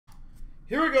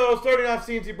Here we go. Starting off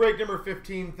CNC break number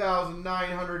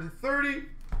 15,930.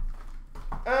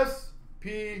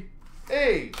 SPA.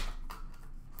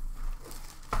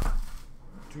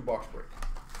 2-box break.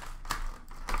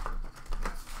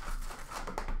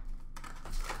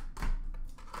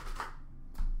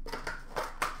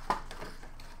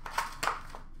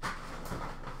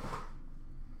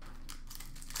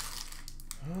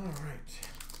 All right.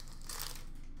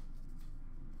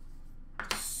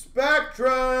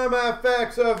 Spectrum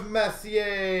FX of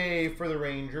Messier for the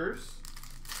Rangers.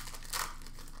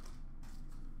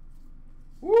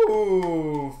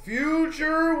 Ooh,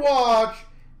 Future Watch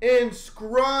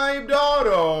inscribed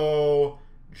auto,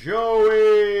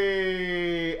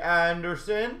 Joey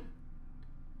Anderson,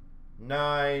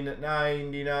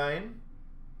 $9.99.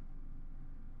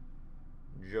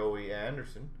 Joey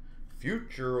Anderson,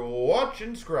 Future Watch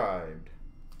inscribed.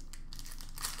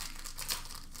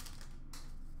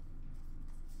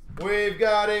 We've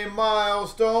got a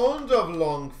Milestones of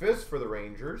Lundqvist for the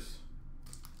Rangers.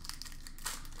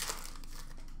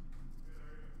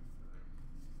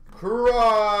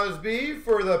 Crosby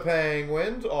for the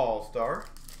Penguins, All-Star.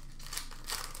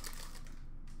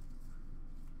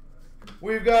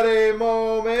 We've got a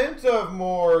moment of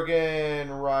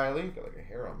Morgan Riley. Got like a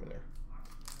hair on me there.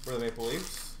 For the Maple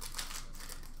Leafs.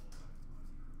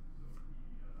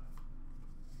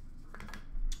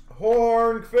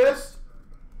 Hornqvist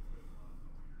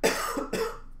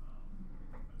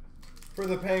for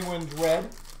the Penguins, red.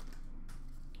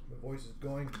 My voice is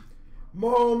going.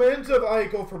 Moment of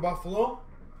Eichel for Buffalo.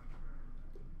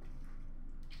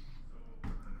 I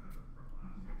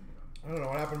don't know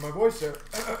what happened to my voice there.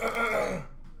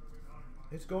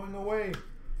 It's going away.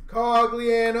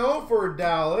 Cogliano for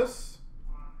Dallas.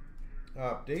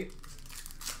 Update.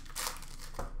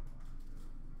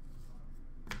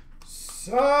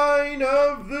 Sign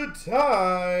of the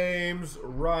Times,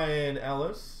 Ryan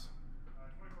Ellis.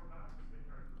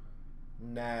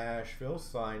 Nashville,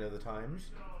 Sign of the Times,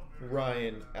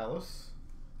 Ryan Ellis.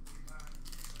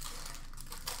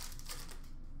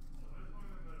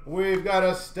 We've got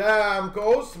a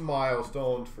Stamkos,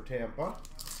 Milestones for Tampa.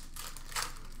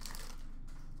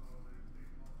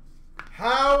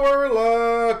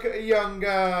 Howard Young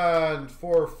Guns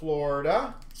for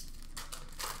Florida.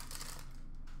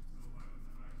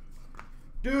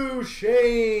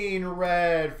 Duchesne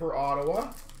red for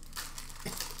Ottawa.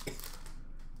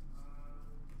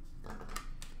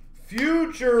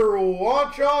 Future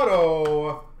Watch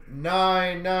Auto,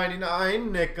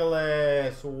 $9.99,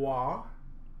 Nicholas Waugh.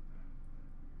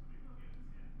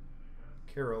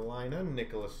 Carolina,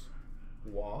 Nicholas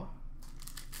Waugh.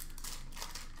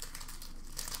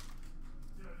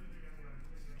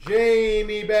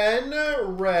 Jamie Benn,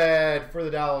 red for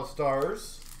the Dallas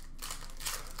Stars.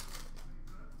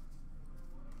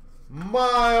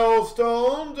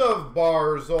 Milestones of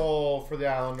Barzal for the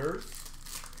Islanders.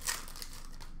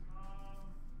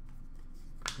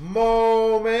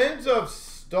 Moments of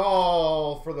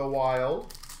Stahl for the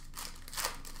Wild.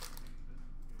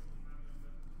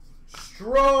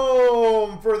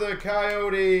 Strome for the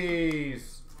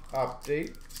Coyotes.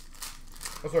 Update.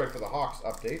 Oh, sorry, for the Hawks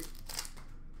update.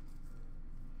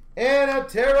 And a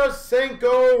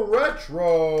Tarasenko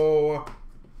retro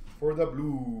for the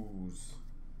Blues.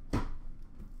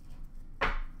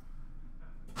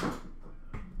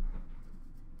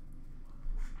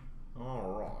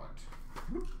 All right.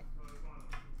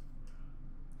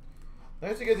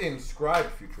 Nice to get the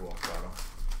inscribed Future Watch auto.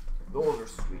 Those are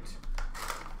sweet.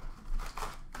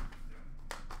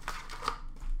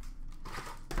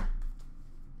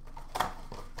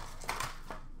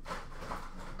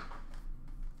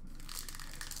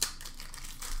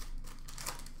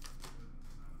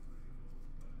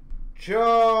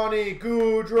 Johnny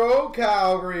Gaudreau,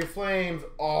 Calgary Flames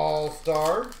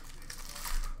All-Star.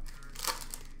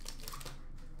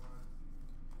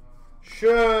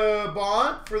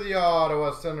 Chabot for the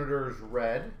Ottawa Senators,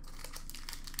 red.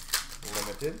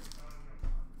 Limited.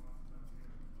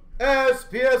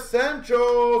 SP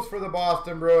Essentials for the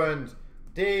Boston Bruins,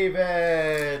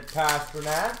 David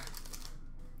Pastrnak.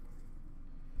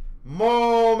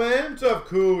 Moment of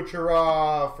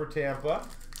Kucherov for Tampa.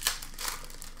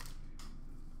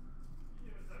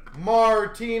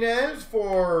 Martinez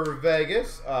for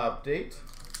Vegas, update.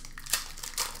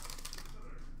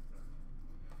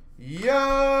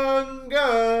 Young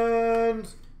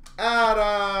Guns,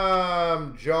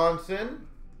 Adam Johnson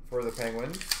for the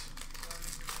Penguins.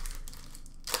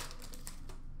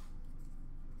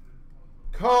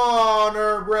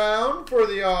 Connor Brown for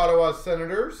the Ottawa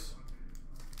Senators.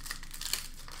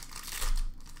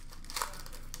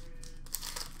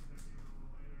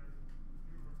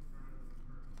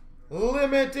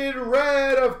 limited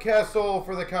red of Kessel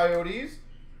for the Coyotes.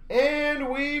 And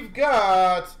we've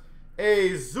got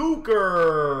a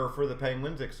Zucker for the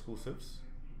Penguins, exclusives.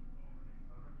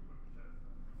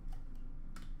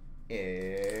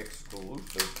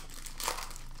 Exclusive.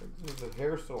 There's a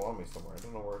hair still on me somewhere. I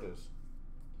don't know where it is.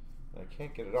 I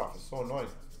can't get it off. It's so annoying.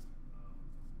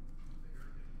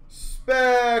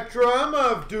 Spectrum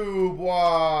of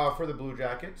Dubois for the Blue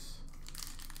Jackets.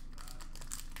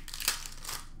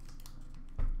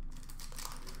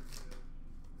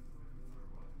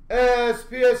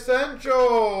 SP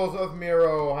Essentials of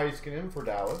Miro Heiskanen for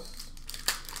Dallas.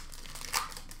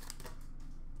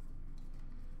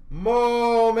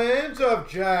 Moment of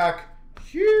Jack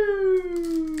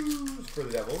Hughes for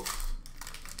the Devils.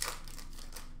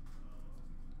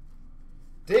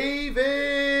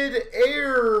 David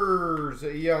Ayers,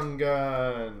 Young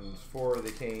Guns for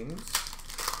the Canes.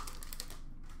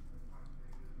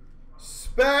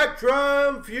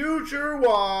 Spectrum Future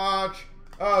Watch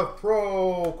of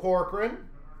Pro Corcoran.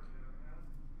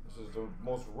 This is the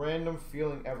most random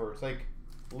feeling ever. It's like,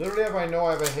 literally, if I know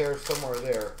I have a hair somewhere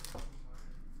there.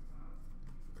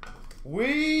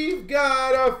 We've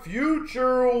got a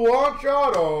Future Watch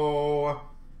Auto.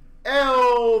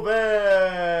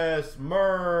 Elvis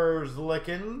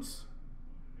Merzlikins.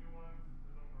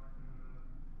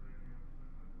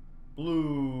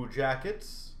 Blue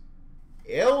Jackets.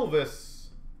 Elvis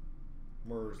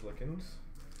Merzlikins.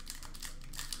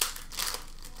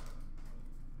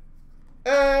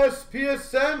 SP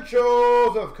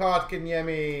Essentials of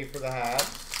Kotkaniemi for the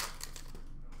Habs.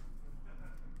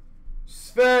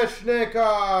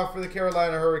 Sveshnikov for the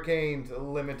Carolina Hurricanes,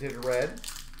 limited red.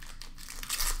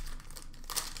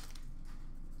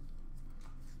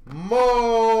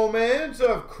 Moments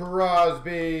of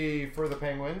Crosby for the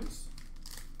Penguins.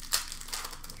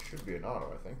 It should be an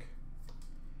auto, I think.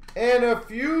 And a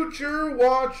Future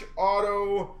Watch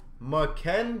Auto,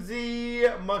 Mackenzie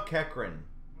McEachran.